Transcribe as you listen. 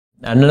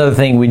Another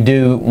thing we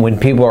do when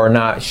people are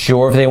not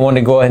sure if they want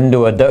to go ahead and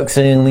do a duct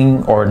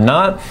sealing or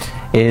not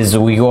is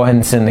we go ahead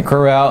and send the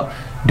crew out,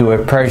 do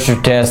a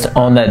pressure test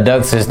on that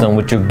duct system,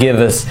 which will give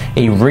us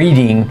a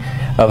reading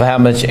of how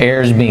much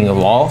air is being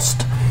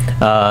lost.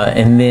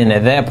 And then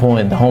at that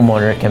point, the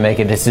homeowner can make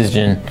a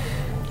decision.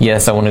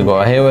 Yes, I want to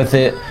go ahead with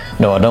it.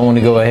 No, I don't want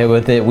to go ahead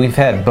with it. We've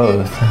had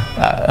both.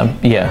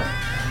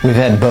 We've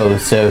had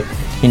both. So,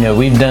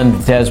 we've done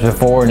the test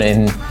before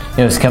and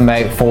it's come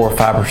back 4 or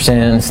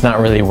 5%. It's not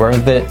really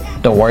worth it.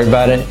 Don't worry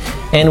about it.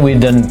 And we've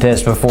done the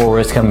test before where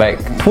it's come back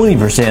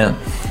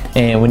 20%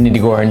 and we need to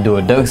go ahead and do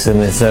a duct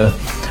sealing. So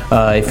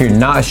if you're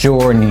not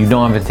sure and you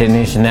don't have a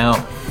technician out,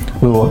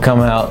 we will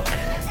come out,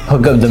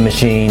 hook up the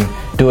machine,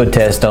 do a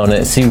test on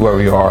it, see where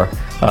we are.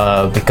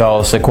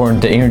 Because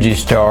according to Energy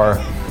Star,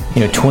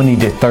 20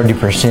 to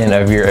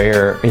 30% of your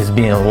air is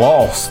being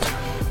lost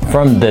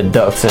from the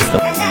duct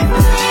system.